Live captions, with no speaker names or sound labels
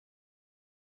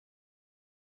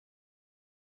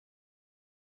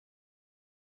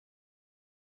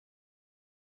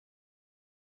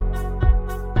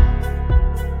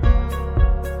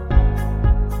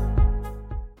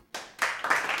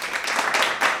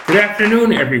Good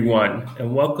afternoon, everyone,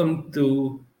 and welcome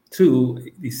to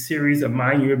the series of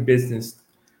Mind Your Business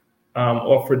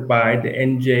offered by the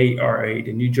NJRA,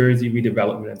 the New Jersey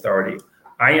Redevelopment Authority.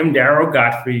 I am Darrell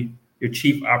Godfrey, your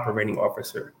Chief Operating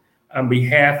Officer. On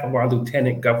behalf of our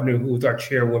Lieutenant Governor, who is our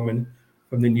Chairwoman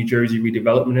from the New Jersey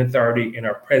Redevelopment Authority, and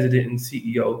our President and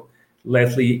CEO,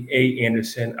 Leslie A.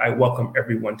 Anderson, I welcome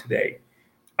everyone today.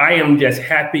 I am just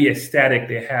happy, ecstatic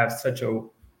to have such a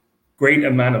great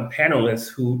amount of panelists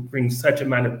who bring such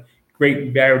amount of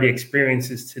great varied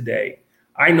experiences today.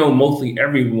 I know mostly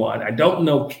everyone. I don't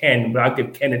know Ken, but I'll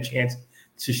give Ken a chance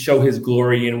to show his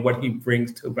glory and what he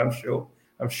brings to it.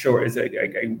 I'm sure is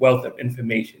a wealth of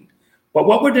information. But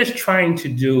what we're just trying to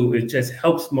do is just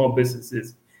help small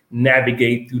businesses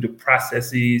navigate through the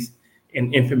processes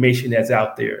and information that's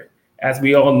out there. As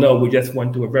we all know, we just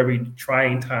went through a very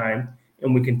trying time,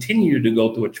 and we continue to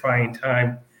go through a trying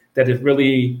time that is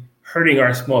really hurting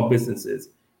our small businesses.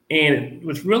 And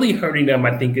what's really hurting them,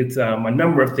 I think it's a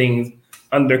number of things,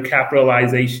 under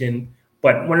capitalization.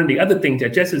 But one of the other things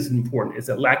that just as important is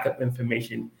a lack of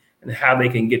information and how they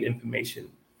can get information.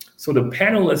 So the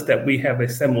panelists that we have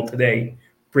assembled today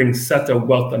bring such a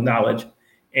wealth of knowledge.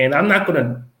 And I'm not going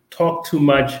to talk too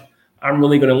much. I'm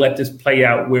really going to let this play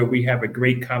out where we have a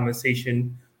great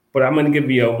conversation. But I'm going to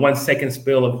give you a 1 second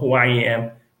spill of who I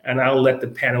am, and I'll let the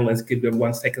panelists give the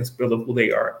 1 second spill of who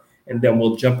they are, and then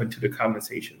we'll jump into the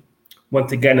conversation.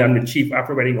 Once again, I'm the Chief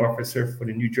Operating Officer for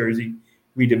the New Jersey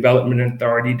Redevelopment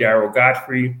Authority, Darrell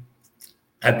Godfrey.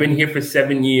 I've been here for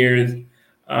 7 years.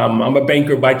 I'm a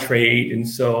banker by trade, and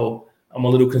so I'm a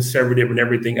little conservative in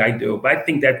everything I do. But I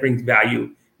think that brings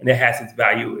value, and it has its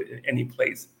value in any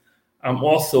place. I'm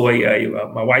also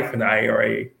my wife and I are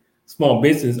a small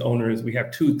business owners. We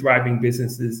have two thriving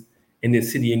businesses in the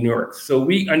city of Newark. So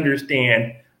we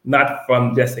understand not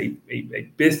from just a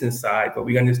business side, but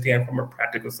we understand from a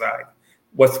practical side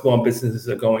what small businesses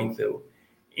are going through.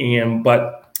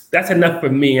 But that's enough for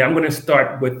me. I'm going to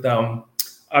start with,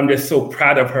 I'm just so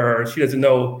proud of her. She doesn't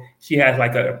know she has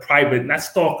like a private, not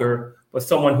stalker, but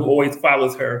someone who always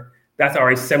follows her. That's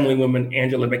our Assemblywoman,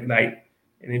 Angela McKnight.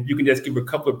 And if you can just give a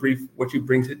couple of brief, what you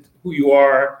bring to who you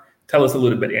are, tell us a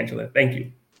little bit, Angela. Thank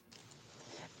you.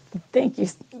 Thank you.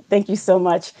 Thank you so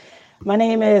much. My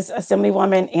name is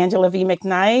Assemblywoman Angela V.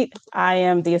 McKnight. I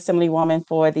am the Assemblywoman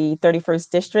for the 31st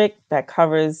District that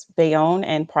covers Bayonne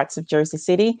and parts of Jersey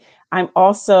City. I'm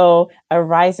also a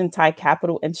Rising Tide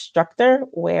Capital instructor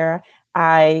where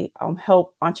I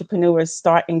help entrepreneurs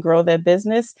start and grow their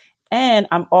business. And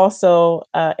I'm also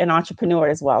an entrepreneur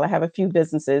as well. I have a few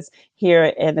businesses here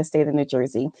in the state of New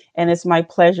Jersey. And it's my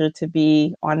pleasure to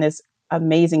be on this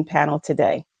amazing panel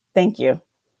today. Thank you.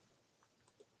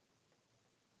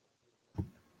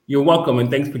 You're welcome, and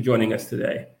thanks for joining us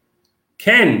today.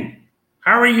 Ken,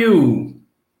 how are you?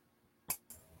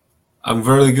 I'm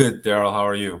very good, Darrell. How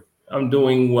are you? I'm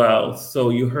doing well. So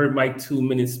you heard my 2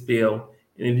 minute spiel,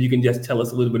 and if you can just tell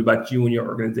us a little bit about you and your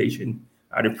organization,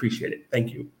 I'd appreciate it.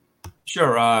 Thank you.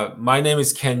 Sure. My name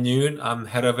is Ken Yoon. I'm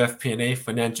head of FP&A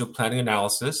Financial Planning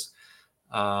Analysis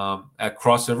at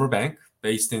Cross River Bank,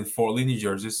 based in Fort Lee, New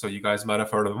Jersey. So you guys might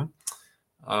have heard of them.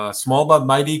 Small but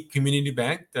mighty community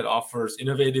bank that offers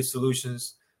innovative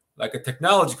solutions like a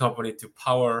technology company to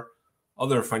power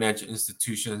other financial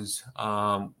institutions,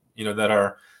 that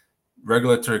are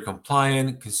regulatory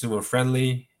compliant, consumer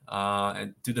friendly,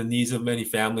 and to the needs of many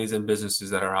families and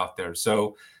businesses that are out there.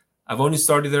 So I've only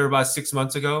started there about 6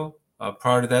 months ago.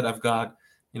 Prior to that, I've got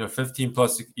 15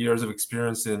 plus years of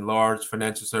experience in large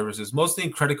financial services, mostly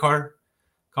in credit card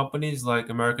companies like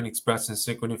American Express and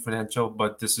Synchrony Financial.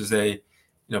 But this is a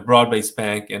broad-based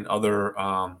bank and other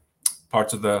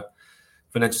parts of the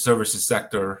financial services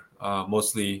sector,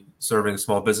 mostly serving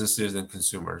small businesses and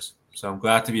consumers. So I'm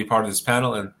glad to be a part of this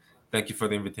panel, and thank you for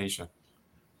the invitation.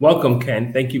 Welcome,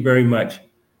 Ken. Thank you very much.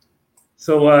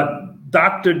 So,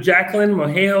 Dr. Jacqueline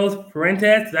Mojeos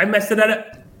Fuentes, did I mess it up?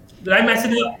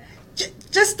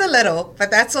 Just a little, but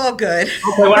that's all good.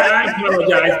 Okay, well, I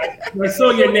apologize. When I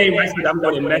saw your name, I said, I'm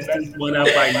going to mess this one up.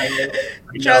 I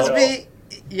know. Trust me,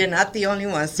 you're not the only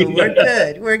one, so we're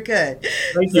good. We're good.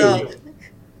 Thank So, you.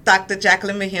 Dr.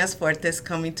 Jacqueline Mejias Fortes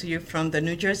coming to you from the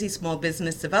New Jersey Small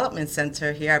Business Development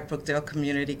Center here at Brookdale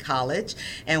Community College,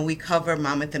 and we cover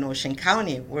Monmouth and Ocean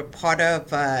County. We're part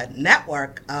of a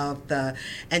network of the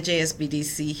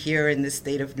NJSBDC here in the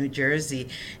state of New Jersey,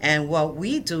 and what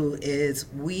we do is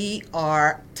we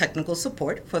are technical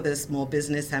support for the Small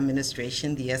Business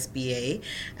Administration, the SBA,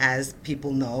 as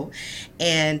people know,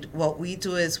 and what we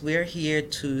do is we're here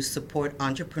to support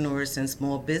entrepreneurs and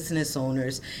small business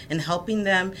owners in helping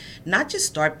them not just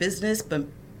start businesses,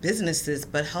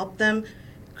 but help them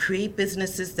create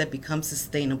businesses that become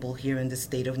sustainable here in the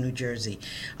state of New Jersey.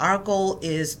 Our goal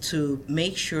is to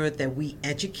make sure that we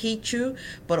educate you,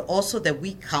 but also that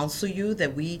we counsel you,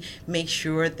 that we make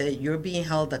sure that you're being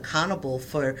held accountable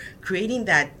for creating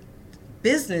that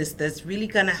business that's really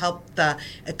going to help the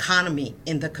economy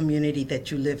in the community that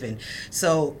you live in.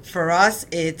 So for us,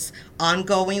 it's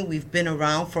ongoing. We've been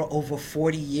around for over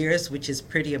 40 years, which is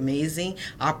pretty amazing.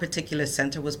 Our particular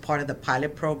center was part of the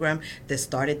pilot program that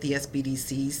started the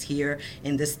SBDCs here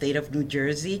in the state of New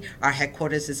Jersey. Our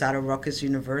headquarters is out of Rutgers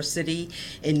University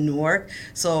in Newark.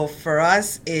 So for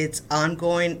us, it's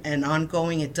ongoing and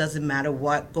ongoing. It doesn't matter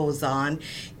what goes on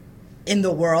in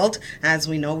the world. As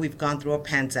we know, we've gone through a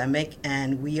pandemic,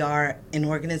 and we are an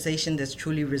organization that's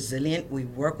truly resilient. We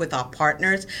work with our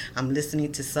partners. I'm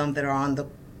listening to some that are on the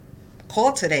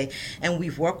call today, and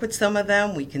we've worked with some of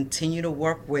them. We continue to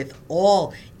work with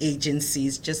all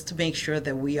agencies just to make sure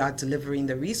that we are delivering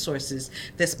the resources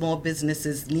that small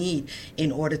businesses need in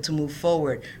order to move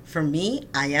forward. For me,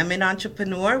 I am an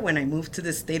entrepreneur. When I moved to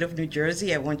the state of New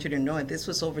Jersey, I want you to know, and this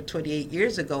was over 28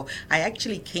 years ago, I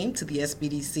actually came to the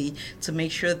SBDC to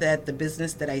make sure that the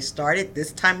business that I started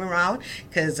this time around,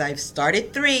 because I've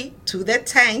started 3, 2 that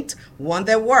tanked, 1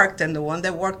 that worked, and the one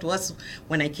that worked was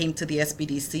when I came to the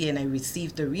SBDC and I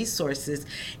received the resources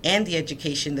and the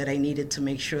education that I needed to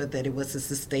make sure that it was a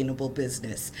sustainable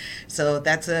business. So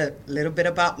that's a little bit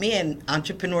about me, and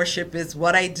entrepreneurship is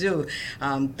what I do.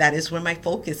 That is where my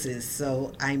focus is.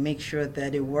 So I make sure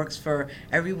that it works for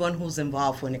everyone who's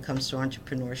involved when it comes to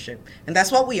entrepreneurship. And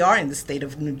that's what we are in the state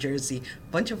of New Jersey,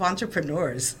 a bunch of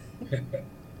entrepreneurs.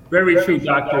 Very true,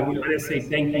 Doctor. We want to say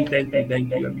thank you, thank you,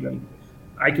 thank you. I mean,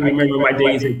 I can remember my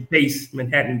days at Chase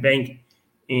Manhattan Bank,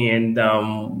 and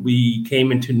we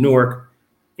came into Newark,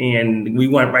 and we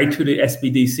went right to the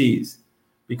SBDCs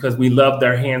because we loved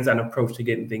our hands-on approach to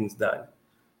getting things done.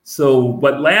 So,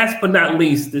 but last but not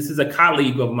least, this is a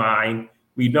colleague of mine.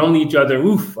 We've known each other,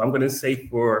 I'm going to say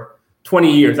for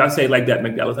 20 years. I'll say it like that,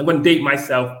 McDellis. I'm going to date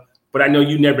myself, but I know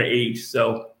you never age.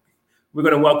 So we're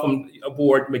going to welcome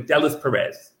aboard McDellis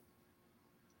Perez.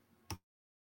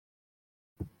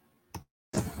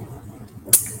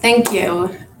 Thank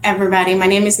you, everybody. My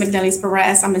name is McDellis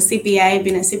Perez. I'm a CPA. I've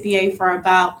been a CPA for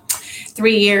about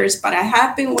 3 years, but I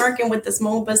have been working with the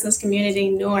small business community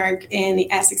in Newark in the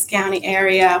Essex County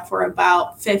area for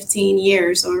about 15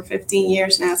 years, over 15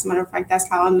 years now. As a matter of fact, that's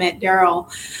how I met Daryl.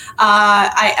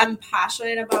 I am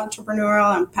passionate about entrepreneurial.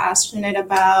 I'm passionate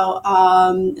about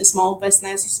small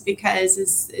business because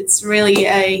it's really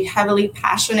a heavily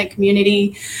passionate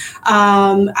community.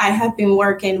 I have been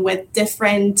working with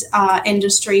different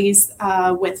industries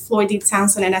with Floyd D.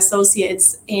 Townsend and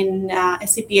Associates in a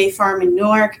CPA firm in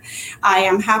Newark. I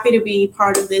am happy to be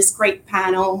part of this great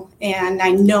panel, and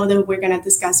I know that we're going to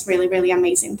discuss really, really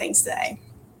amazing things today.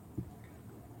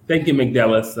 Thank you,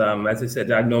 McDellis. As I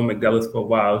said, I've known McDellis for a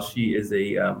while. She is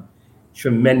a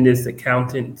tremendous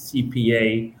accountant,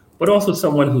 CPA, but also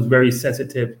someone who's very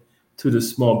sensitive to the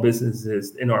small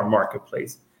businesses in our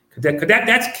marketplace.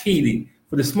 That's key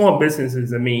for the small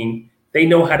businesses. I mean, they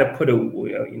know how to put a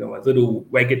little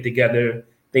wagon together.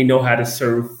 They know how to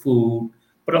serve food.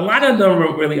 But a lot of them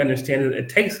don't really understand it. It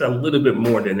takes a little bit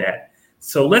more than that.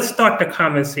 So let's start the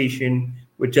conversation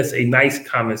with just a nice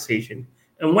conversation.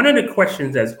 And one of the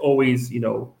questions that's always,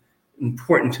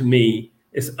 important to me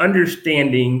is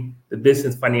understanding the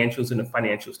business financials and the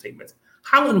financial statements.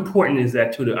 How important is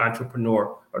that to the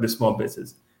entrepreneur or the small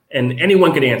business? And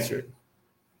anyone can answer it.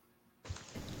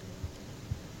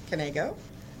 Can I go?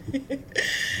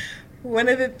 One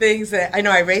of the things that I know,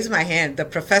 I raised my hand, the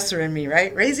professor in me,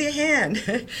 right? Raise your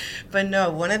hand. But no,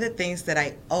 one of the things that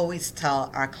I always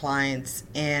tell our clients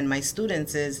and my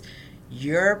students is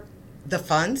the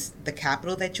funds, the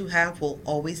capital that you have will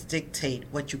always dictate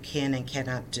what you can and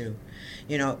cannot do.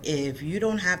 If you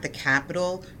don't have the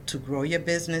capital to grow your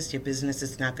business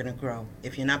is not going to grow.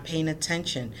 If you're not paying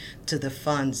attention to the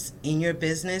funds in your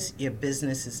business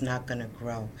is not going to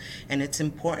grow. And it's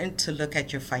important to look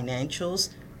at your financials.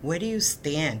 Where do you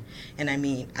stand? And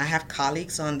I have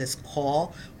colleagues on this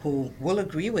call who will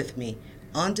agree with me.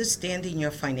 Understanding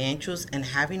your financials and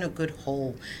having a good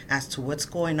hold as to what's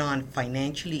going on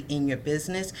financially in your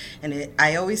business. And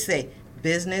I always say,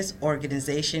 business,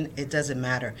 organization, it doesn't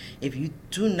matter. If you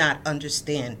do not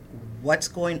understand what's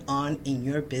going on in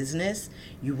your business,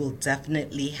 you will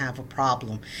definitely have a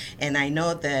problem. And I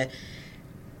know that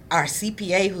our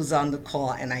CPA who's on the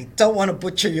call, and I don't want to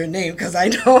butcher your name because I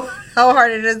know how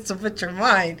hard it is to butcher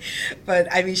mine, but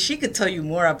I mean, she could tell you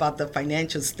more about the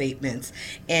financial statements,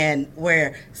 and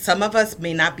where some of us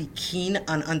may not be keen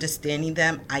on understanding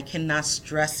them. I cannot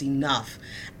stress enough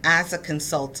as a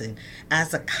consultant,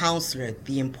 as a counselor,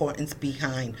 the importance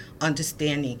behind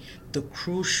understanding the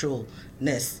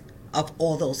crucialness of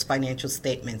all those financial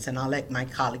statements, and I'll let my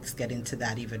colleagues get into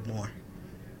that even more.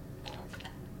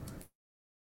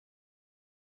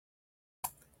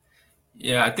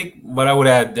 Yeah, I think what I would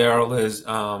add, Daryl, is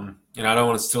I don't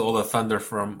want to steal all the thunder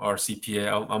from our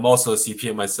CPA. I'm also a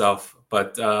CPA myself,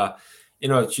 but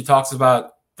she talks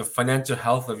about the financial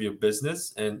health of your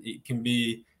business, and it can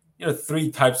be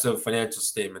three types of financial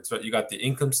statements. Right, you got the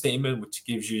income statement, which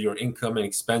gives you your income and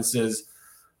expenses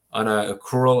on an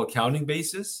accrual accounting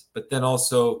basis, but then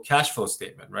also cash flow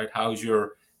statement. Right, how's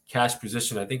your cash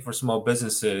position? I think for small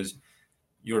businesses,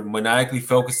 you're maniacally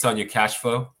focused on your cash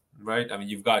flow. Right? I mean,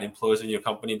 you've got employees in your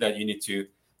company that you need to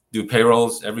do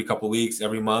payrolls every couple of weeks,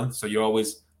 every month. So you're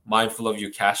always mindful of your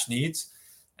cash needs.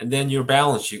 And then your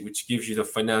balance sheet, which gives you the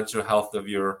financial health of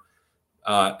your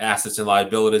assets and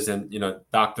liabilities. And,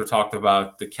 Doctor talked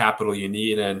about the capital you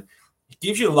need. And it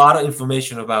gives you a lot of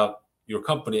information about your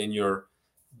company and your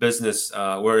business,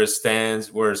 where it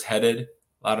stands, where it's headed.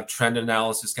 A lot of trend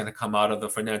analysis kind of come out of the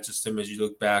financial system as you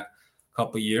look back a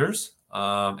couple of years.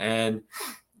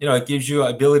 It gives you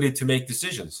ability to make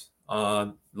decisions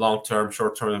on long-term,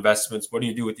 short-term investments. What do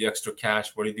you do with the extra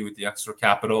cash? What do you do with the extra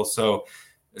capital? So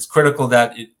it's critical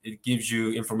that it gives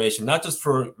you information, not just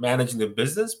for managing the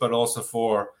business, but also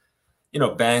for,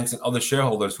 banks and other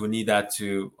shareholders who need that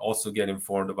to also get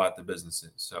informed about the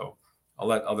businesses. So I'll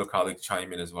let other colleagues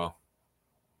chime in as well.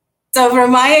 So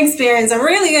from my experience, I'm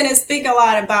really going to speak a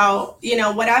lot about,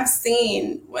 what I've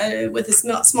seen with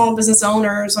the small business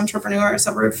owners, entrepreneurs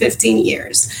over 15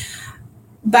 years.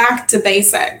 Back to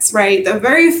basics, right? The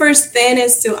very first thing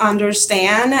is to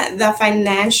understand the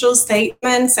financial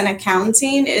statements and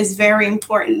accounting is very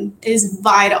important, is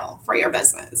vital for your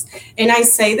business. And I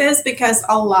say this because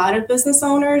a lot of business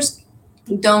owners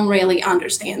don't really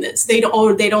understand this. They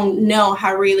don't know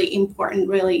how really important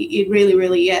it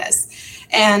really is.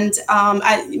 And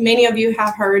many of you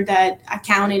have heard that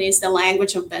accounting is the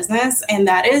language of business, and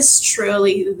that is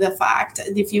truly the fact.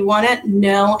 If you want to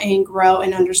know and grow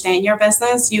and understand your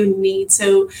business, you need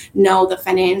to know the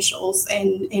financials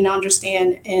and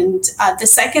understand. And the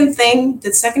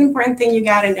second important thing you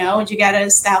got to know is you got to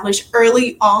establish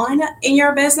early on in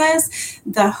your business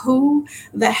the who,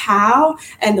 the how,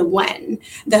 and the when.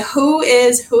 The who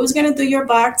is who's going to do your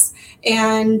books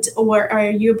and where are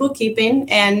you bookkeeping,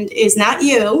 and is not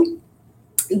you.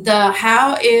 The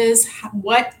how is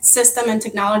what system and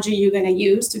technology you're going to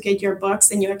use to get your books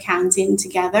and your accounting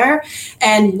together.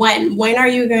 And when are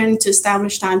you going to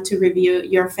establish time to review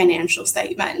your financial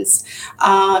statements?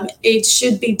 It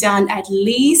should be done at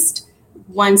least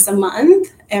once a month,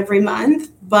 every month,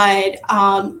 but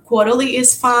quarterly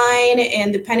is fine.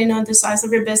 And depending on the size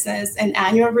of your business, an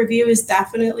annual review is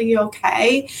definitely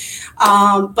okay.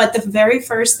 But the very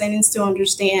first thing is to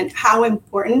understand how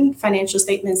important financial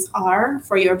statements are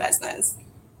for your business.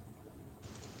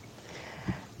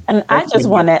 And I just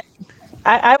want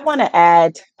to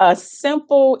add a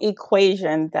simple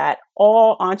equation that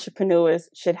all entrepreneurs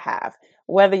should have,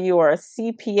 whether you are a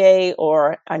CPA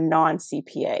or a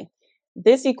non-CPA.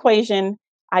 This equation,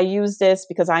 I use this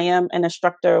because I am an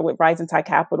instructor with Rising Tide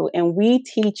Capital, and we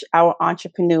teach our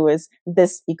entrepreneurs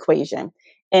this equation.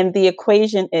 And the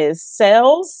equation is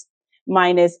sales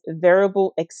minus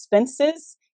variable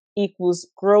expenses equals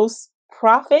gross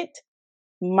profit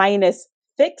minus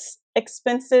fixed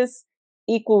expenses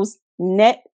equals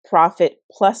net profit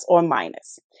plus or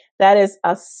minus. That is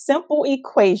a simple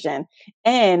equation.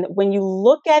 And when you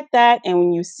look at that and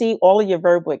when you see all of your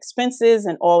variable expenses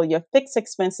and all of your fixed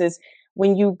expenses,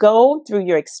 when you go through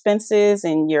your expenses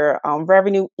and your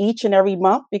revenue each and every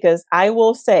month, because I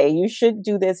will say you should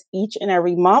do this each and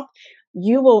every month,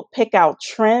 you will pick out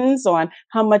trends on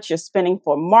how much you're spending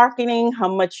for marketing, how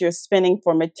much you're spending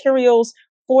for materials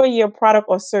for your product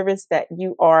or service that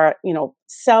you are,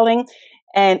 selling.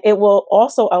 And it will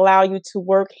also allow you to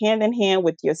work hand in hand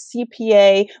with your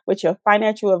CPA, with your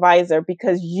financial advisor,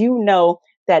 because you know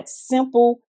that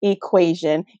simple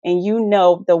equation and you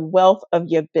know the wealth of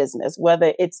your business,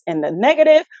 whether it's in the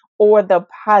negative or the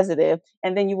positive.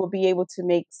 And then you will be able to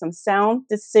make some sound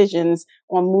decisions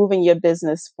on moving your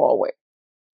business forward.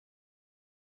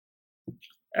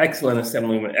 Excellent,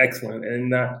 Assemblywoman. Excellent.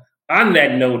 And on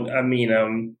that note,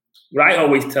 what I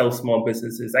always tell small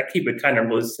businesses, I keep it kind of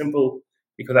really simple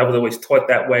because I was always taught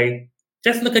that way.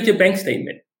 Just look at your bank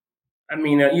statement. I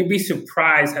mean, you'd be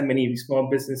surprised how many of these small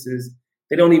businesses,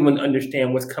 they don't even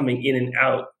understand what's coming in and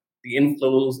out, the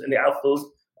inflows and the outflows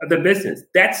of the business.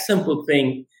 That simple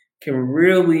thing can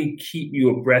really keep you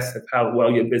abreast of how well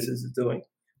your business is doing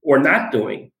or not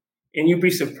doing. And you'd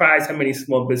be surprised how many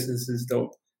small businesses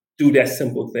don't do that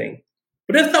simple thing.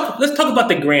 But let's talk about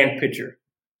the grand picture.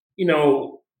 You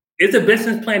know, is a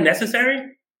business plan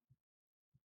necessary?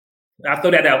 I'll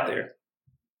throw that out there.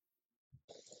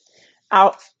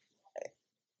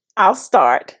 I'll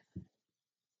start.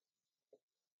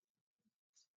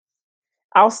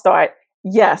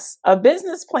 Yes, a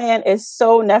business plan is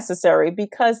so necessary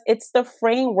because it's the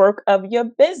framework of your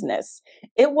business.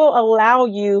 It will allow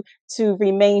you to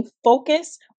remain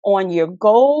focused on your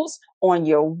goals, on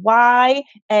your why,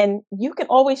 and you can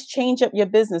always change up your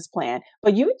business plan.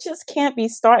 But you just can't be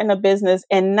starting a business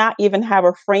and not even have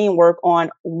a framework on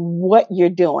what you're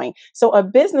doing. So a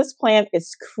business plan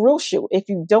is crucial. If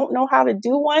you don't know how to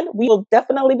do one, we will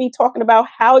definitely be talking about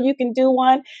how you can do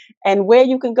one and where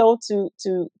you can go to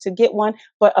get one.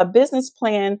 But a business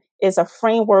plan is a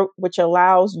framework which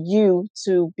allows you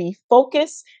to be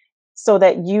focused so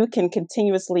that you can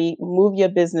continuously move your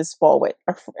business forward.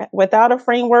 Without a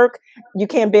framework, you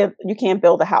can't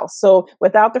build a house. So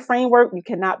without the framework, you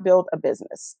cannot build a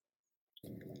business.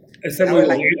 I'm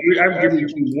giving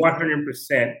you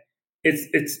 100%.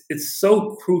 It's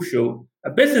so crucial.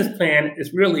 A business plan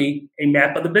is really a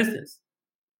map of the business.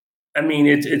 I mean,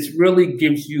 it's really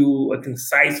gives you a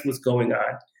concise what's going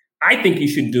on. I think you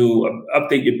should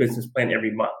update your business plan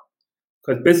every month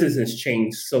because business has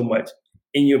changed so much.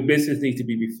 And your business needs to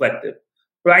be reflective.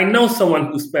 But I know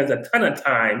someone who spends a ton of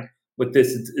time with this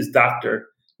is Dr.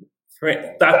 I'm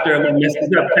going to mess this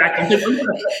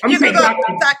up. You can go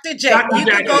Dr. J. You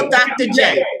can go Dr.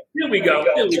 J. Here we go.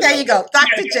 There you go.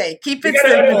 Dr. J. Keep it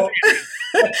simple.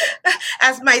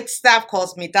 As my staff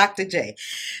calls me, Dr. J.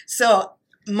 So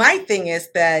my thing is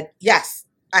that, yes,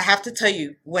 I have to tell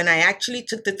you, when I actually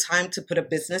took the time to put a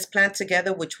business plan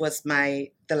together, which was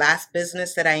the last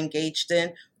business that I engaged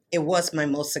in, it was my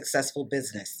most successful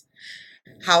business.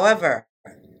 However,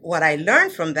 what I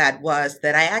learned from that was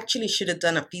that I actually should have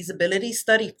done a feasibility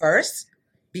study first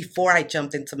before I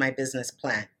jumped into my business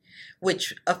plan,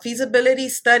 which a feasibility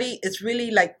study is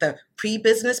really like the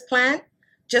pre-business plan,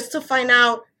 just to find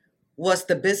out, was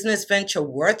the business venture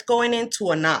worth going into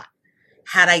or not?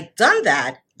 Had I done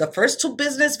that, the first two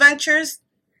business ventures,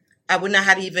 I would not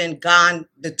have even gone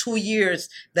the 2 years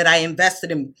that I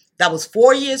invested in. That was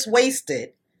 4 years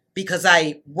wasted because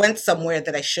I went somewhere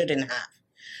that I shouldn't have.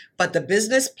 But the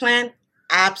business plan,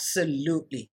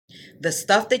 absolutely. The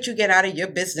stuff that you get out of your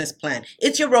business plan,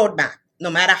 it's your roadmap. No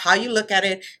matter how you look at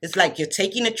it, it's like you're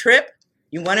taking a trip.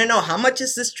 You want to know, how much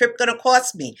is this trip going to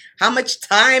cost me? How much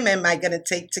time am I going to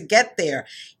take to get there?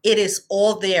 It is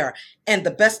all there. And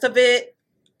the best of it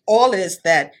all is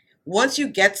that once you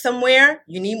get somewhere,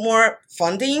 you need more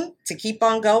funding to keep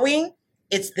on going.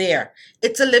 It's there.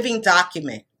 It's a living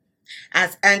document.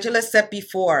 As Angela said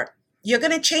before, you're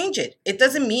going to change it. It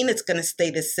doesn't mean it's going to stay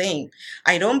the same.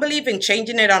 I don't believe in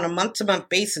changing it on a month-to-month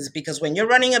basis because when you're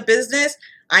running a business,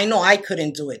 I know I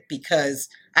couldn't do it because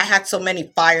I had so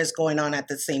many fires going on at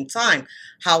the same time.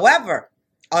 However,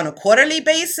 on a quarterly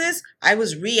basis, I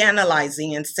was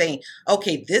reanalyzing and saying,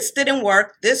 okay, this didn't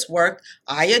work, this worked,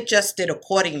 I adjusted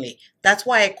accordingly. That's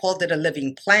why I called it a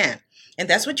living plan. And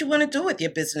that's what you want to do with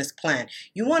your business plan.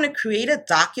 You want to create a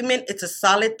document. It's a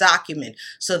solid document.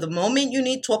 So the moment you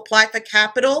need to apply for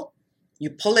capital, you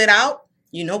pull it out.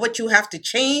 You know what you have to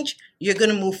change. You're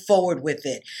going to move forward with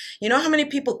it. You know how many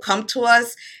people come to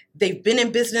us? They've been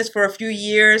in business for a few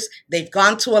years. They've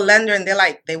gone to a lender and they're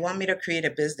like, they want me to create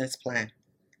a business plan.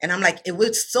 And I'm like,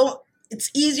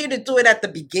 it's easier to do it at the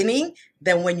beginning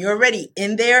than when you're already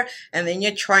in there and then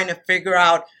you're trying to figure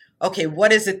out, okay,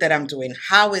 what is it that I'm doing?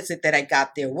 How is it that I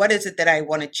got there? What is it that I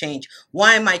want to change?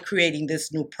 Why am I creating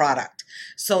this new product?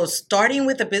 So starting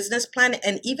with a business plan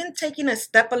and even taking a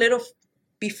step a little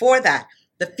before that,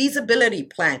 the feasibility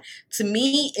plan, to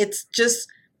me, it's just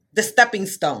the stepping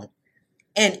stone.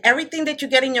 And everything that you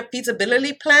get in your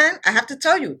feasibility plan, I have to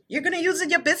tell you, you're going to use in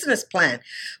your business plan.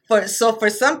 So for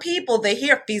some people, they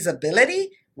hear feasibility.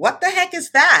 What the heck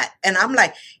is that? And I'm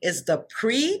like, it's the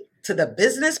pre to the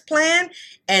business plan,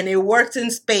 and it works in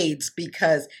spades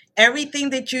because everything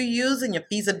that you use in your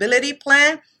feasibility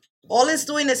plan, all it's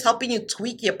doing is helping you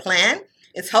tweak your plan.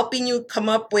 It's helping you come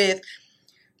up with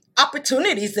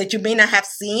opportunities that you may not have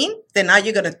seen that now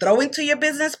you're going to throw into your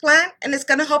business plan, and it's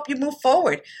going to help you move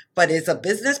forward. But is a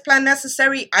business plan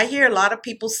necessary? I hear a lot of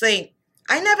people saying,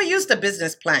 I never used a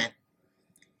business plan.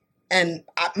 And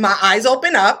my eyes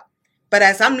open up. But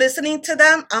as I'm listening to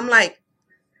them, I'm like,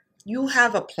 You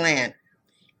have a plan.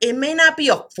 It may not be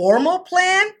a formal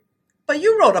plan, but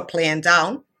you wrote a plan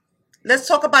down. Let's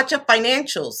talk about your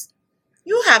financials.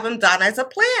 You have them down as a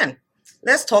plan.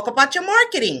 Let's talk about your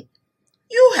marketing.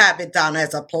 You have it down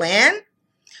as a plan.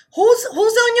 Who's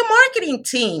on your marketing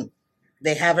team?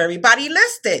 They have everybody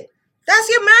listed. That's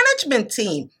your management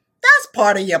team. That's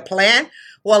part of your plan.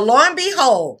 Well, lo and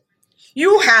behold,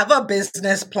 you have a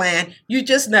business plan. You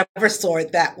just never saw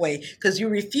it that way because you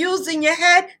refused in your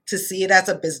head to see it as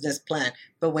a business plan.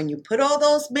 But when you put all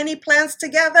those mini plans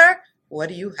together, what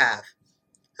do you have?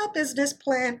 A business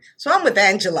plan. So I'm with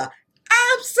Angela.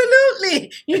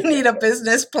 Absolutely. You need a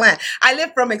business plan. I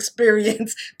live from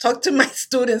experience. Talk to my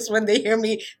students when they hear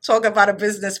me talk about a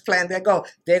business plan. They go,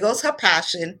 there goes her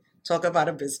passion. Talk about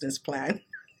a business plan.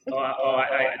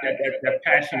 That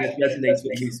passion resonates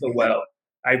with me so well.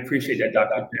 I appreciate that,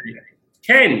 Dr. Penny.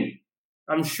 Ken,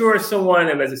 I'm sure someone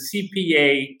as a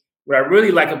CPA, what I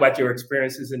really like about your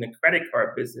experiences in the credit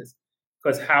card business,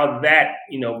 because how that,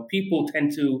 people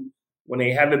tend to, when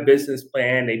they have a business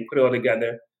plan, they put it all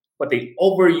together, but they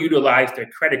overutilize their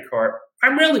credit card,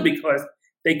 primarily because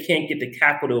they can't get the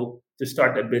capital to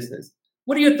start their business.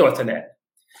 What are your thoughts on that?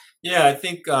 Yeah, I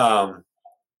think,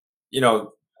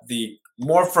 the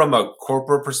more from a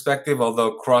corporate perspective,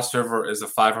 although Cross River is a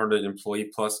 500 employee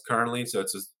plus currently, so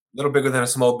it's a little bigger than a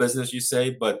small business, you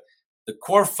say, but the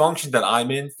core function that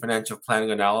I'm in, financial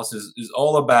planning analysis, is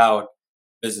all about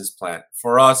business plan.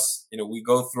 For us, we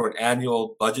go through an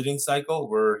annual budgeting cycle.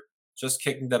 We're just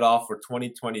kicking that off for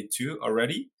 2022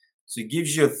 already. So it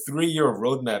gives you a 3-year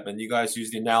roadmap, and you guys use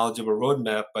the analogy of a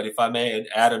roadmap, but if I may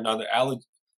add another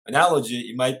analogy,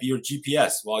 it might be your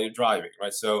GPS while you're driving,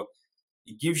 right? So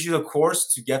it gives you a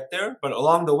course to get there, but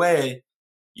along the way,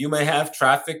 you may have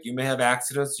traffic, you may have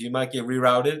accidents, you might get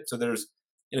rerouted. So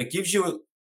it gives you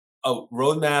a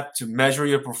roadmap to measure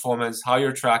your performance, how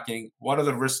you're tracking, what are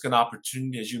the risks and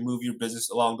opportunities as you move your business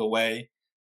along the way.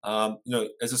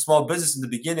 As a small business in the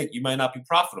beginning, you might not be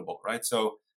profitable, right?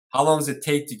 So how long does it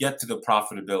take to get to the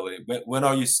profitability? When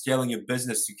are you scaling your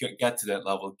business to get to that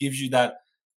level? It gives you that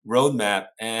roadmap.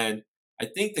 And I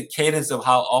think the cadence of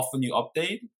how often you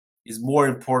update is more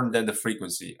important than the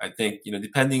frequency. I think,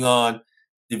 depending on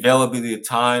the availability of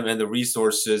time and the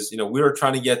resources, we were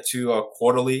trying to get to a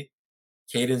quarterly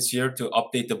cadence here to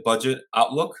update the budget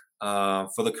outlook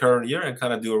for the current year and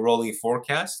kind of do a rolling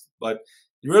forecast. But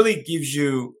it really gives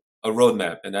you a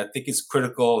roadmap. And I think it's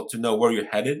critical to know where you're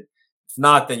headed. If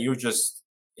not, then you're just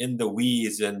in the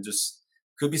weeds and just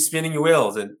could be spinning your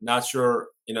wheels and not sure,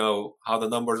 how the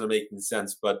numbers are making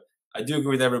sense. But I do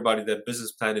agree with everybody that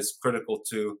business plan is critical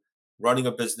to running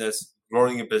a business,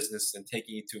 growing a business, and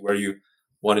taking it to where you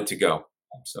want it to go.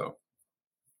 So,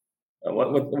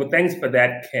 well, thanks for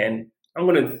that, Ken. I'm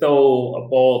going to throw a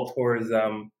ball towards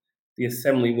the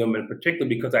Assemblywoman,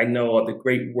 particularly because I know of the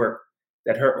great work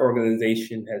that her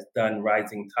organization has done,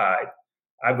 Rising Tide.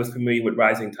 I was familiar with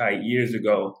Rising Tide years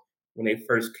ago when they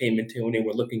first came into, when they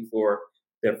were looking for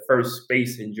their first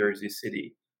space in Jersey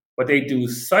City. But they do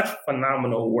such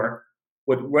phenomenal work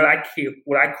with what I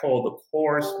call the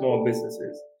core small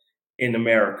businesses in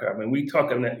America. I mean,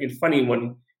 it's funny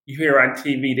when you hear on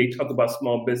TV, they talk about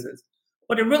small business,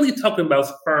 but they're really talking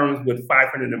about firms with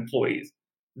 500 employees.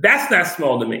 That's not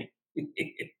small to me.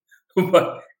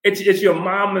 But it's your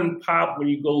mom and pop when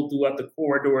you go throughout the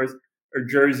corridors of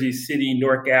Jersey City,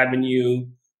 Newark Avenue.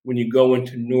 When you go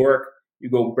into Newark, you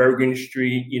go Bergen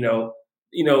Street.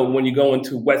 When you go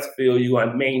into Westfield, you go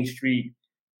on Main Street.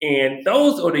 And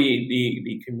those are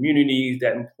the communities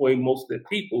that employ most of the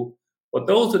people. But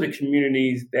those are the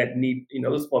communities that need,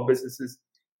 those small businesses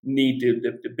need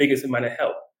the biggest amount of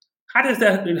help. How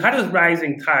does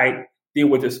Rising Tide deal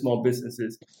with the small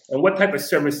businesses? And what type of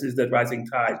services does Rising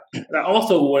Tide? And I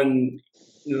also, when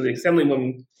the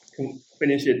Assemblywoman can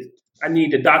finish it, I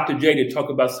need the Dr. J to talk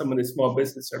about some of the small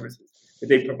business services that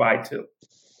they provide too.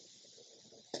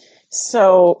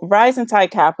 So Rising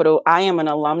Tide Capital, I am an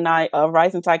alumni of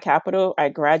Rising Tide Capital. I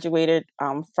graduated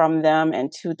from them in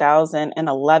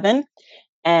 2011,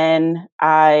 and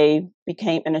I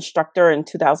became an instructor in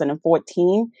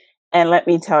 2014. And let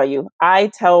me tell you,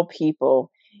 I tell people,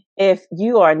 if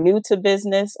you are new to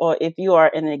business or if you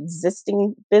are an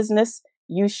existing business,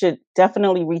 you should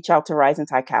definitely reach out to Rising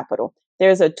Tide Capital.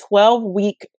 There's a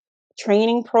 12-week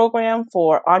training program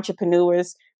for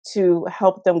entrepreneurs to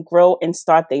help them grow and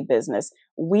start their business.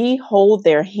 We hold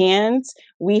their hands.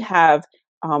 We have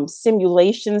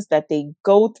simulations that they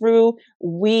go through.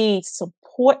 We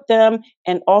support them.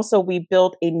 And also we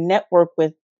build a network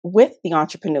with with the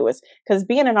entrepreneurs. Because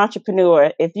being an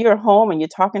entrepreneur, if you're home and you're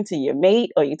talking to your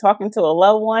mate or you're talking to a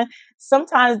loved one,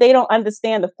 sometimes they don't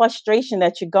understand the frustration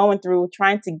that you're going through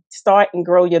trying to start and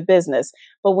grow your business.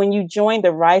 But when you join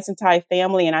the Rising Tide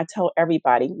family, and I tell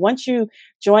everybody, once you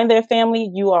join their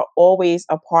family, you are always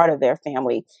a part of their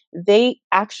family. They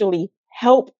actually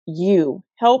help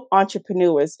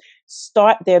entrepreneurs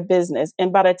start their business.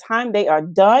 And by the time they are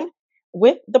done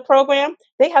with the program,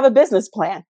 they have a business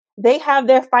plan. They have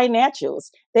their financials.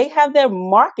 They have their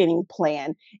marketing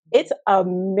plan. It's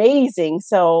amazing.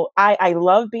 So I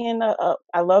love being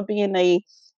an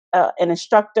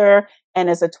instructor, and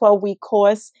it's a 12-week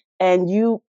course, and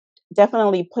you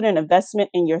definitely put an investment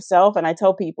in yourself. And I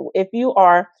tell people, if you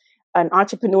are an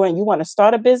entrepreneur and you want to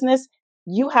start a business,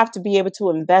 you have to be able to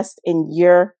invest in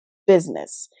your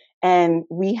business. And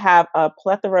we have a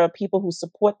plethora of people who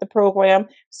support the program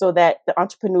so that the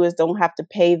entrepreneurs don't have to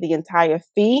pay the entire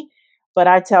fee. But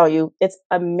I tell you, it's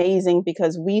amazing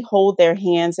because we hold their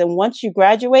hands. And once you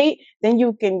graduate, then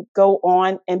you can go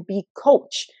on and be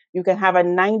coach. You can have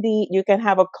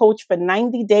a coach for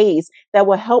 90 days that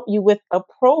will help you with a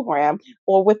program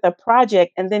or with a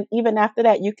project. And then even after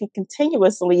that, you can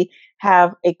continuously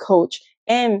have a coach.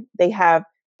 And they have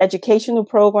educational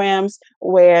programs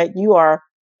where you are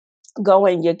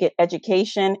going, you get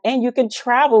education, and you can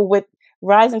travel with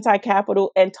Rising Tide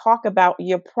Capital and talk about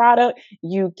your product.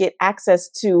 You get access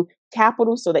to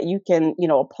capital so that you can,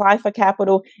 apply for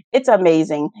capital. It's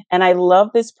amazing. And I love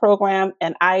this program,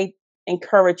 and I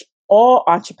encourage all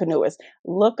entrepreneurs,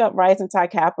 look up Rising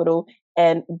Tide Capital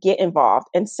and get involved.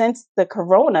 And since the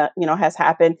corona, has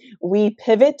happened, we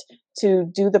pivot to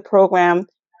do the program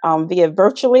via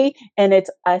virtually, and it's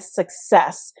a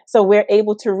success. So we're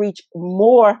able to reach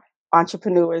more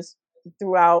entrepreneurs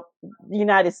throughout the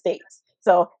United States.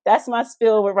 So that's my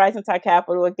spiel with Rising Tide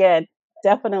Capital. Again,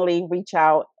 definitely reach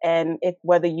out, and if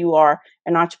whether you are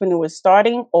an entrepreneur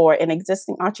starting or an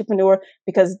existing entrepreneur,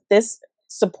 because this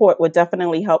support will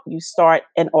definitely help you start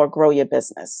and or grow your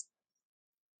business.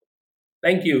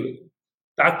 Thank you.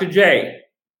 Dr. J,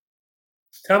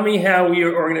 tell me how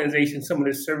your organization, some of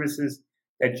the services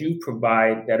that you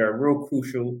provide that are real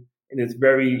crucial in this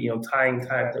very trying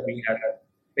time that we have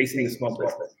facing a small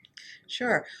business.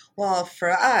 Sure. Well,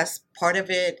 for us, part of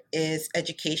it is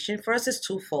education. For us, it's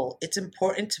twofold. It's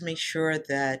important to make sure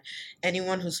that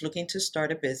anyone who's looking to start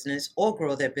a business or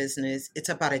grow their business, it's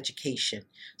about education.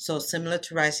 So similar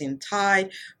to Rising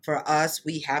Tide, for us,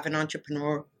 we have an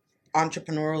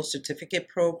entrepreneurial certificate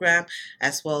program,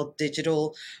 as well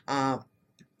digital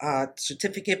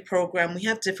certificate program. We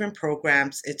have different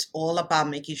programs. It's all about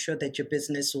making sure that your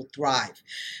business will thrive.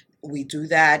 We do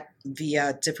that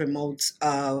via different modes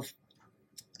of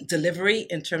delivery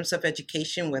in terms of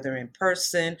education, whether in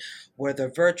person, whether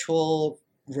virtual,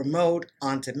 remote,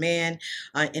 on demand.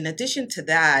 In addition to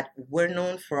that, we're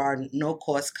known for our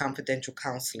no-cost confidential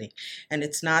counseling. And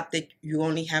it's not that you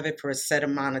only have it for a set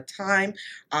amount of time.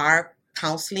 Our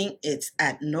counseling, it's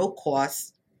at no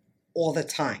cost all the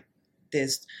time.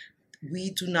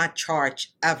 We do not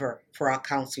charge ever for our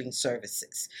counseling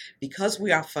services because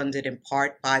we are funded in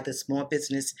part by the Small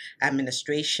Business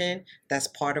Administration. That's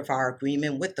part of our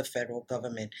agreement with the federal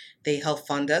government. They help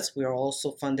fund us. We are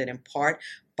also funded in part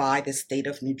by the state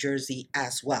of New Jersey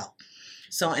as well.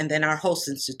 So, and then our host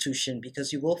institution,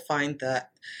 because you will find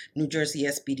that New Jersey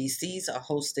SBDCs are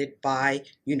hosted by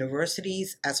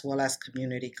universities as well as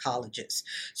community colleges.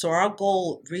 So our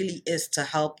goal really is to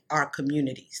help our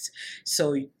communities.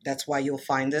 So that's why you'll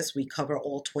find us. We cover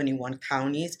all 21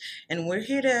 counties, and we're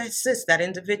here to assist that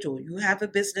individual. You have a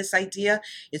business idea.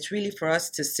 It's really for us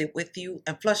to sit with you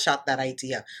and flush out that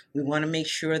idea. We want to make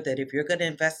sure that if you're going to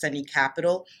invest any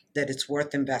capital, that it's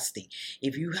worth investing.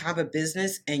 If you have a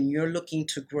business and you're looking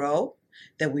to grow,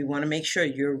 then we want to make sure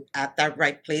you're at that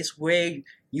right place where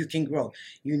you can grow.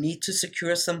 You need to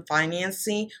secure some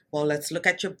financing. Well, let's look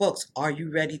at your books. Are you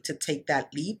ready to take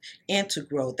that leap and to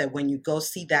grow? That when you go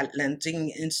see that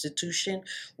lending institution,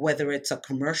 whether it's a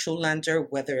commercial lender,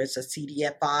 whether it's a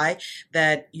CDFI,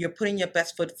 that you're putting your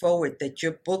best foot forward, that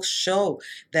your books show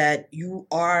that you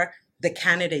are the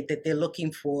candidate that they're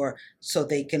looking for so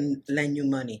they can lend you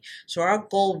money. So our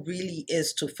goal really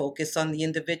is to focus on the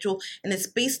individual, and it's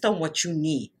based on what you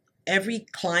need. Every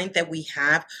client that we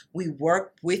have, we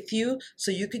work with you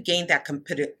so you could gain that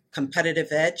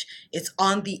competitive edge. It's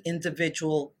on the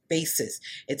individual basis.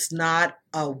 It's not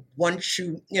a one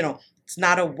shoe, it's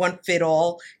not a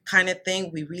one-fit-all kind of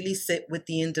thing. We really sit with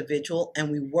the individual and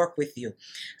we work with you.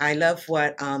 I love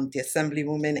what the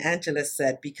Assemblywoman Angela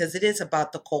said, because it is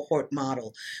about the cohort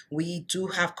model. We do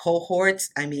have cohorts.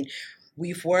 I mean,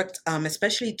 we've worked,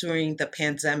 especially during the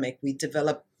pandemic, we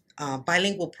developed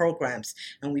bilingual programs,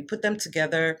 and we put them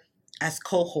together as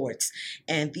cohorts.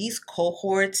 And these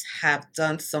cohorts have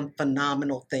done some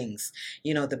phenomenal things.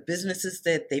 You know, the businesses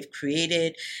that they've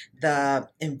created, the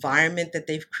environment that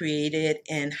they've created,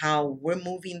 and how we're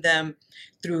moving them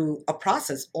through a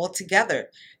process all together.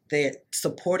 They're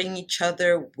supporting each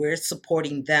other. We're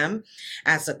supporting them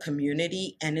as a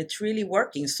community, and it's really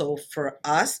working. So for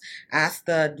us, as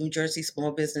the New Jersey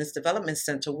Small Business Development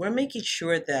Center, we're making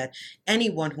sure that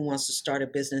anyone who wants to start a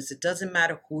business, it doesn't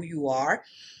matter who you are,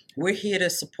 we're here to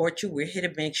support you. We're here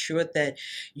to make sure that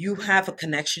you have a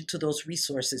connection to those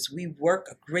resources. We work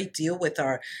a great deal with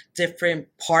our different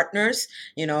partners.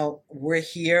 You know, we're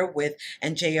here with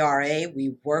NJRA.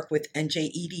 We work with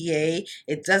NJEDA.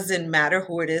 It doesn't matter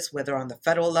who it is, whether on the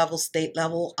federal level, state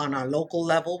level, on our local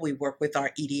level. We work with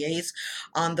our EDAs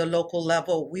on the local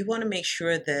level. We want to make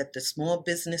sure that the small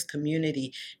business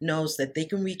community knows that they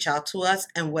can reach out to us,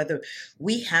 and whether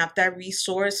we have that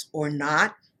resource or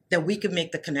not, that we can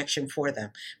make the connection for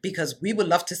them, because we would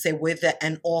love to say we're the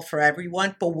end all for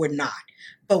everyone, but we're not.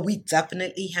 But we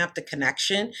definitely have the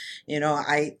connection. You know,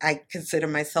 I consider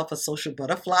myself a social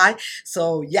butterfly.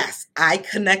 So yes, I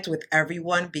connect with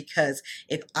everyone, because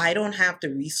if I don't have the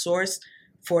resource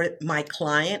for my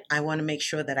client, I want to make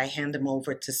sure that I hand them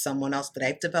over to someone else that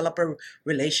I've developed a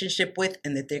relationship with,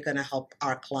 and that they're going to help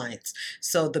our clients.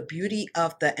 So the beauty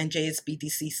of the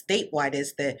NJSBDC statewide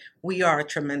is that we are a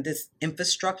tremendous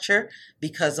infrastructure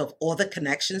because of all the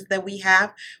connections that we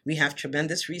have. We have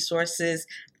tremendous resources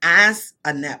as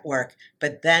a network,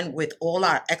 but then with all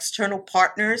our external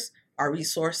partners, our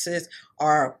resources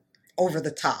are over the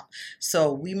top.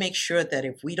 So we make sure that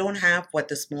if we don't have what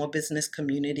the small business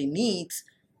community needs,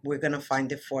 we're going to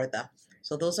find it for them.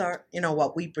 So those are, you know,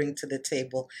 what we bring to the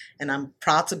table. And I'm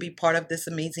proud to be part of this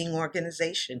amazing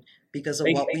organization because of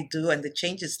what we do and the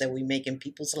changes that we make in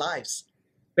people's lives.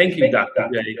 Thank you, Dr.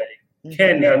 J.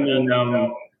 Ken, I mean,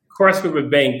 Cross River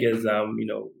Bank is,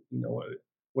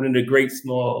 one of the great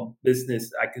small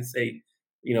business, I can say,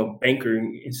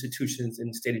 banking institutions in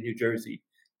the state of New Jersey.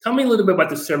 Tell me a little bit about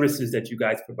the services that you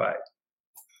guys provide.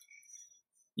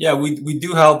 Yeah, we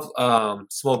do help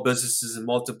small businesses in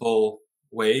multiple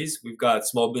ways. We've got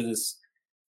small business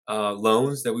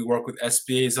loans that we work with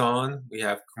SBAs on. We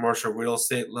have commercial real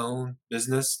estate loan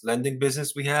business, lending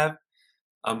business we have.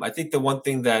 I think the one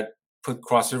thing that put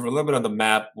Cross River a little bit on the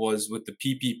map was with the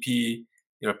PPP,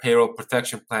 payroll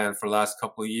protection plan for the last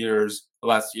couple of years, the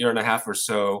last year and a half or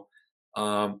so.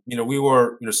 We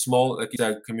were, small, like you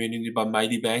said, community by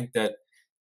Mighty Bank that,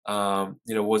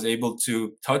 was able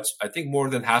to touch, I think, more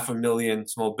than 500,000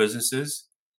 small businesses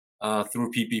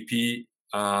through PPP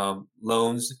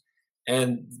loans.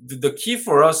 And the key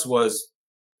for us was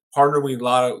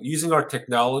partnering using our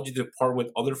technology to partner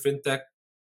with other fintech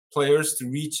players to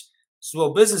reach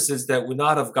small businesses that would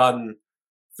not have gotten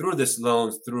through this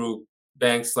loans through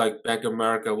banks like Bank of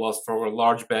America, Wells Fargo,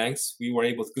 large banks. We were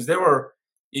able to, because they were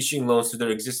issuing loans to their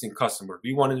existing customers.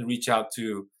 We wanted to reach out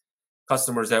to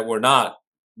customers that were not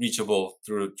reachable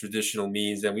through traditional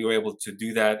means, and we were able to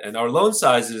do that. And our loan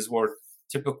sizes were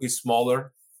typically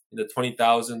smaller, in the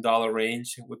 $20,000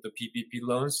 range with the PPP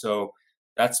loans. So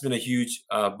that's been a huge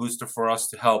booster for us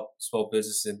to help small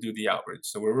business and do the outreach.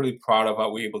 So we're really proud of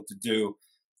what we're able to do.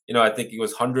 I think it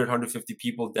was 150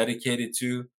 people dedicated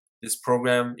to this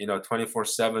program,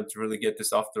 24/7 to really get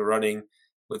this off the running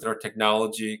with our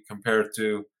technology, compared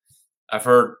to, I've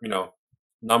heard,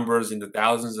 numbers in the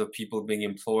thousands of people being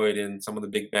employed in some of the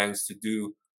big banks to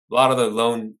do a lot of the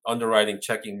loan underwriting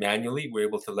checking manually. We're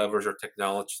able to leverage our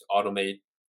technology to automate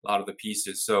a lot of the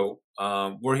pieces. So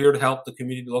we're here to help the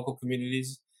community, local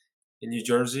communities in New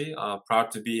Jersey.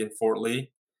 Proud to be in Fort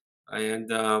Lee.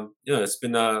 And, it's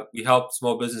been, we help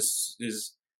small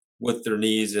businesses with their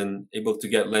needs and able to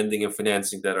get lending and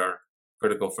financing that are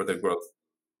critical for their growth.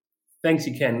 Thanks,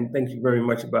 Ken. Thank you very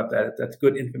much about that. That's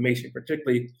good information,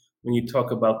 particularly when you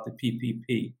talk about the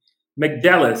PPP.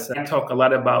 McDellis, I talk a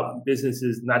lot about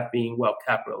businesses not being well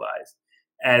capitalized.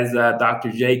 As Dr.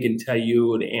 J can tell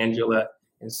you, and Angela,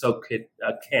 and so could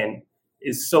Ken,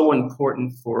 it's so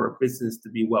important for business to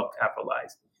be well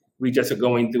capitalized. We just are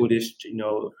going through this,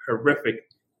 horrific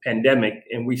pandemic,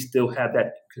 and we still have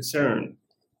that concern.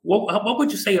 What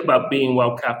would you say about being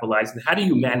well capitalized, and how do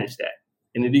you manage that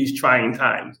in these trying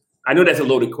times? I know that's a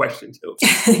loaded question too.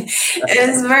 It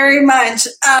is very much.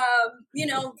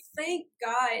 Thank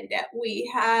God that we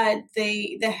had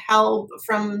the help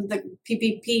from the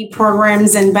PPP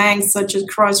programs and banks such as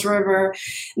Cross River,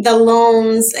 the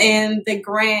loans and the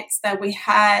grants that we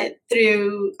had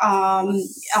through the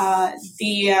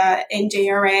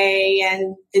NJRA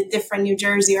and the different New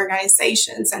Jersey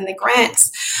organizations and the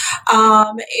grants.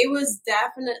 It was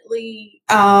definitely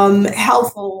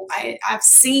helpful. I've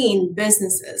seen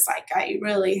businesses, like I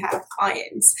really have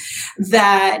clients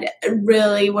that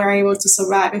really were able to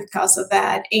survive because of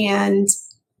that. And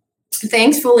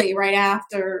thankfully, right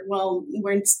after, well,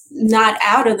 we're not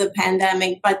out of the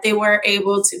pandemic, but they were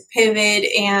able to pivot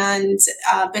and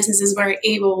businesses were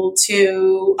able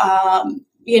to,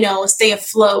 stay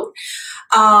afloat.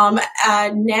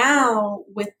 Now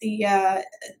with the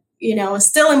it's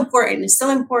still important. It's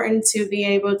still important to be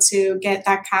able to get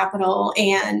that capital.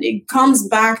 And it comes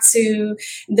back to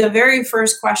the very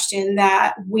first question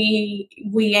that we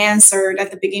answered at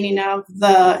the beginning of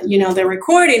the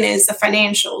recording is the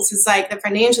financials. It's like the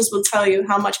financials will tell you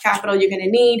how much capital you're going to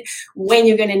need, when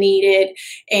you're going to need it,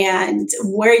 and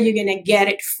where you're going to get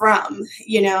it from.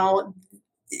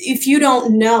 If you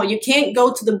don't know, you can't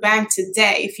go to the bank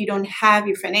today if you don't have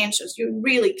your financials. You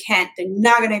really can't. They're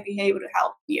not going to be able to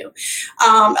help you.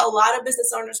 A lot of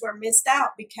business owners were missed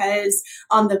out because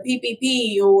on the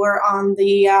PPP or on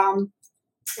the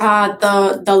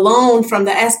loan from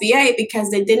the SBA,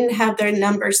 because they didn't have their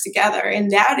numbers together.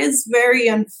 And that is very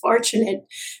unfortunate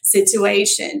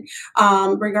situation.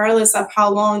 Regardless of how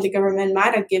long the government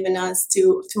might have given us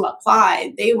to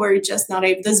apply, they were just not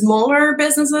able. The smaller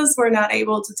businesses were not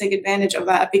able to take advantage of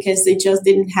that because they just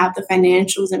didn't have the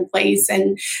financials in place.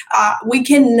 And we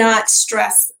cannot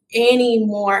stress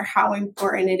anymore how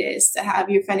important it is to have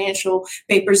your financial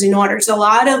papers in order. So a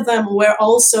lot of them were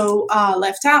also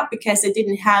left out because they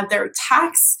didn't have their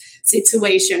tax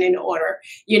situation in order.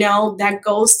 That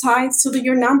goes tied to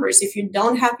your numbers. If you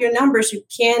don't have your numbers, you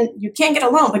can't get a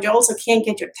loan, but you also can't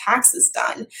get your taxes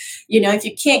done. If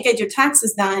you can't get your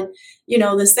taxes done,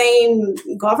 the same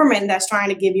government that's trying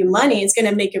to give you money is going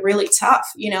to make it really tough,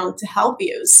 to help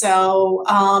you. So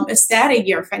study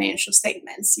your financial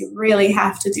statements. You really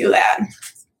have to do that.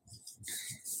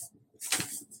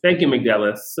 Thank you,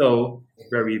 Migdela. So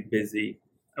very busy.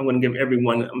 I'm going to give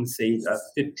everyone,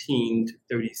 15 to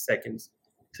 30 seconds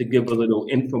to give a little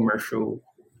infomercial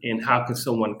and how can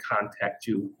someone contact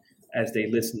you as they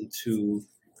listen to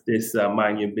this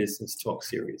Mind Your Business talk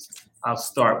series. I'll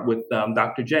start with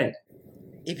Dr. J.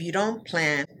 If you don't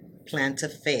plan to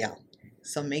fail.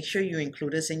 So make sure you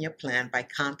include us in your plan by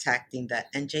contacting the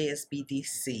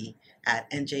NJSBDC at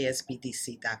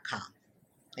njsbdc.com.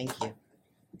 Thank you.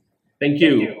 Thank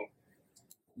you.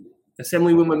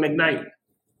 Assemblywoman McKnight.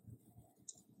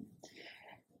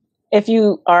 If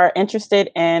you are interested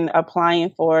in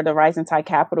applying for the Rising Tide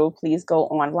Capital, please go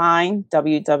online,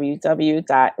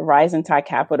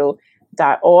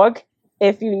 www.risingtidecapital.org.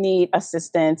 If you need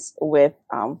assistance with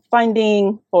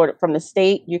funding from the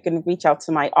state, you can reach out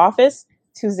to my office,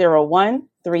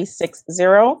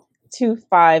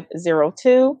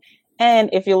 201-360-2502. And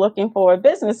if you're looking for a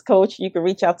business coach, you can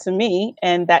reach out to me,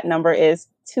 and that number is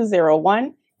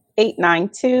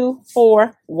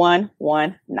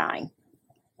 201-892-4119.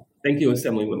 Thank you,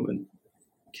 Assemblywoman.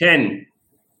 Ken.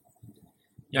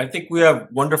 Yeah, I think we have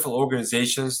wonderful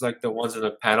organizations like the ones on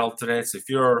the panel today. So if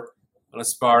you're an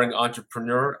aspiring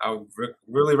entrepreneur, I would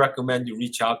really recommend you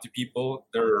reach out to people.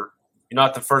 You're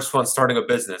not the first one starting a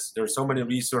business. There are so many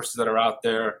resources that are out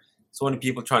there, so many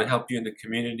people trying to help you in the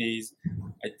communities.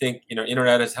 I think,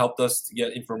 internet has helped us to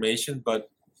get information, but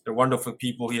there are wonderful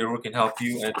people here who can help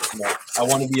you. And I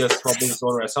want to be a small business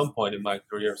owner at some point in my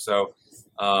career. So,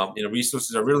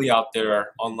 resources are really out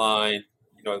there online,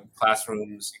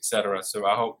 classrooms, etc. So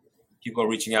I hope people are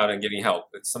reaching out and getting help.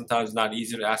 It's sometimes not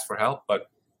easy to ask for help, but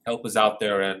help is out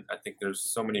there, and I think there's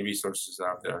so many resources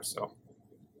out there. So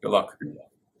good luck.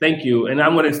 Thank you. And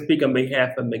I'm going to speak on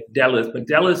behalf of Migdela.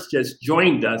 Migdela's just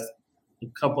joined us a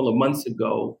couple of months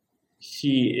ago.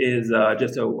 She is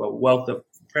just a wealth of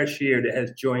fresh air that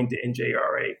has joined the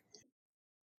NJRA.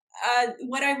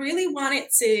 What I really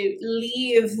wanted to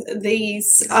leave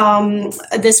this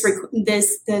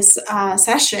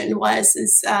session was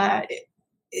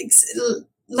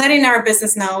letting our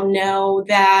business know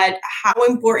that how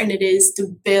important it is to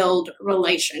build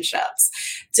relationships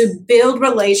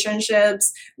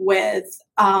with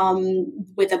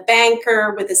a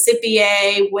banker, with a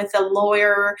CPA, with a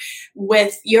lawyer,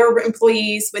 with your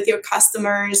employees, with your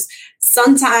customers.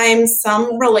 Sometimes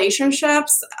some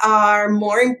relationships are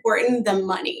more important than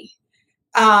money.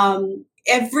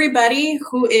 Everybody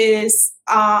who is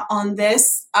on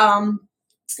this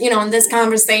in this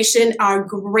conversation are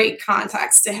great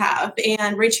contacts to have,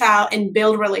 and reach out and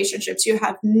build relationships. You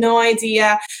have no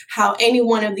idea how any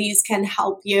one of these can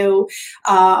help you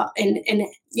and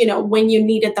when you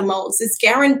need it the most. It's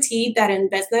guaranteed that in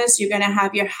business, you're going to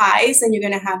have your highs and you're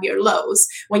going to have your lows.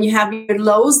 When you have your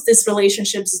lows, these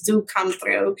relationships do come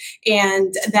through.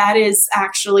 And that is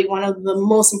actually one of the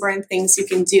most important things you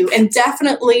can do. And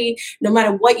definitely, no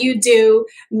matter what you do,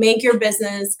 make your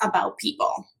business about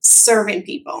people, serving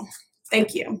people.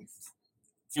 Thank you.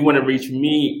 If you want to reach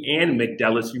me and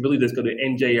McDellis, you really just go to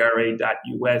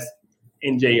njra.us,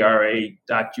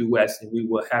 njra.us, and we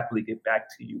will happily get back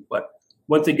to you. But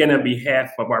once again, on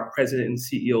behalf of our president and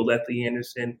CEO, Leslie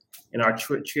Anderson, and our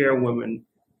chairwoman,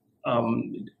 who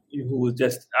was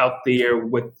just out there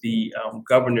with the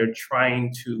governor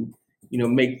trying to,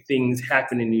 make things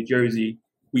happen in New Jersey,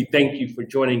 we thank you for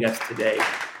joining us today.